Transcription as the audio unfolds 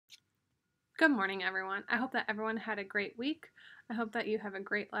Good morning, everyone. I hope that everyone had a great week. I hope that you have a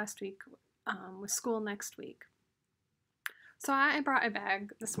great last week with school next week. So I brought a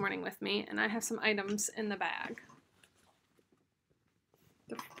bag this morning with me, and I have some items in the bag.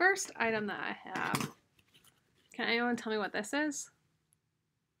 The first item that I have, can anyone tell me what this is?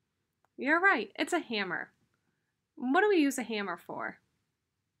 You're right, it's a hammer. What do we use a hammer for?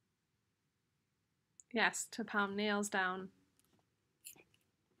 Yes, to pound nails down.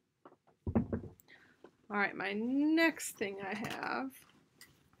 All right, my next thing I have.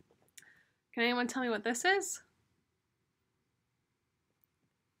 Can anyone tell me what this is?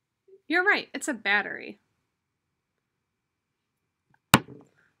 You're right, it's a battery.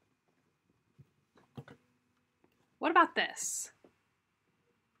 What about this?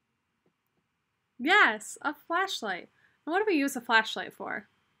 Yes, a flashlight. And what do we use a flashlight for?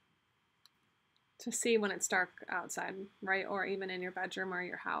 To see when it's dark outside, right? Or even in your bedroom or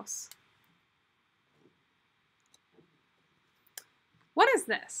your house. What is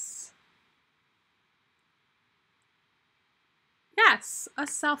this? Yes, a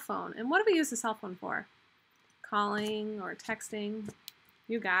cell phone. And what do we use a cell phone for? Calling or texting?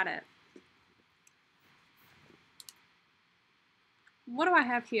 You got it. What do I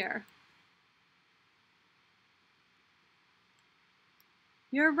have here?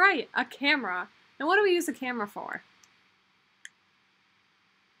 You're right, a camera. And what do we use a camera for?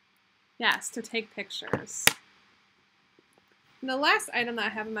 Yes, to take pictures. And the last item that I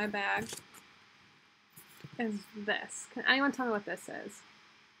have in my bag is this. Can anyone tell me what this is?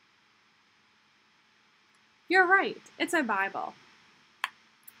 You're right, it's a Bible.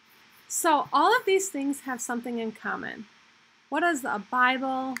 So all of these things have something in common. What is a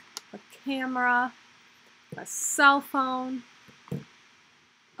Bible, a camera, a cell phone,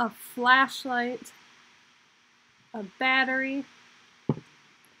 a flashlight, a battery,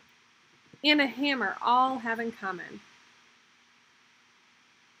 and a hammer all have in common?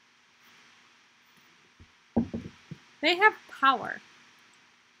 They have power.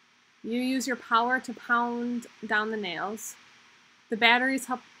 You use your power to pound down the nails. The batteries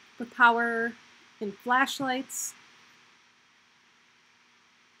help with power in flashlights.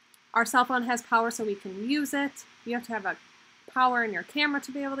 Our cell phone has power so we can use it. You have to have a power in your camera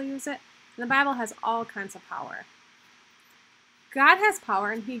to be able to use it. And the Bible has all kinds of power. God has power,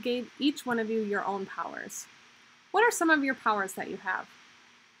 and He gave each one of you your own powers. What are some of your powers that you have?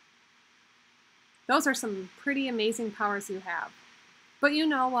 Those are some pretty amazing powers you have. But you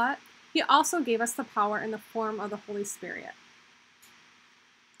know what? He also gave us the power in the form of the Holy Spirit.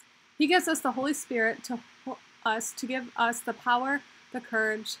 He gives us the Holy Spirit to give us the power, the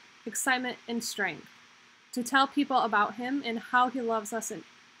courage, excitement, and strength to tell people about Him and how He loves us in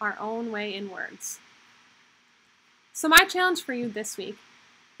our own way in words. So my challenge for you this week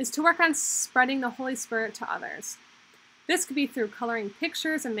is to work on spreading the Holy Spirit to others. This could be through coloring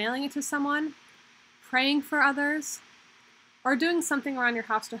pictures and mailing it to someone, praying for others, or doing something around your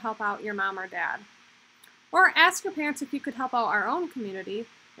house to help out your mom or dad. Or ask your parents if you could help out our own community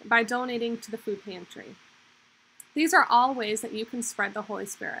by donating to the food pantry. These are all ways that you can spread the Holy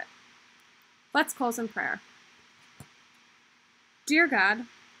Spirit. Let's close in prayer. Dear God,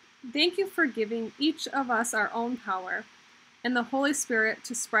 thank you for giving each of us our own power and the Holy Spirit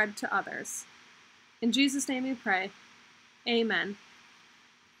to spread to others. In Jesus' name we pray. Amen.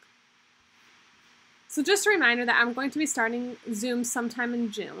 So just a reminder that I'm going to be starting Zoom sometime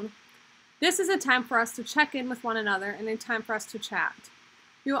in June. This is a time for us to check in with one another and a time for us to chat.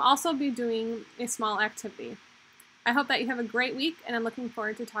 We will also be doing a small activity. I hope that you have a great week, and I'm looking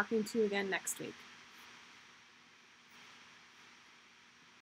forward to talking to you again next week.